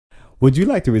Would you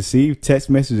like to receive text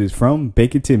messages from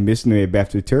Bakerton Missionary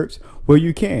Baptist Church? Well,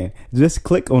 you can. Just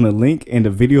click on the link in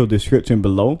the video description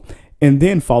below and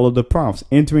then follow the prompts,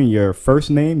 entering your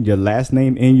first name, your last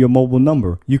name, and your mobile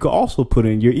number. You can also put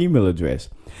in your email address.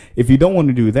 If you don't want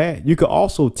to do that, you can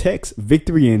also text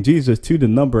Victory in Jesus to the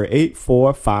number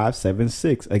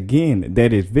 84576. Again,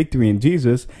 that is Victory in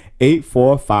Jesus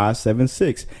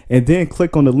 84576, and then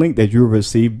click on the link that you'll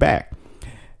receive back.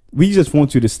 We just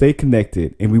want you to stay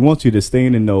connected, and we want you to stay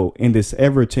in the know in this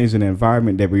ever-changing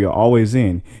environment that we are always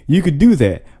in. You could do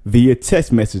that via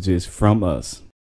text messages from us.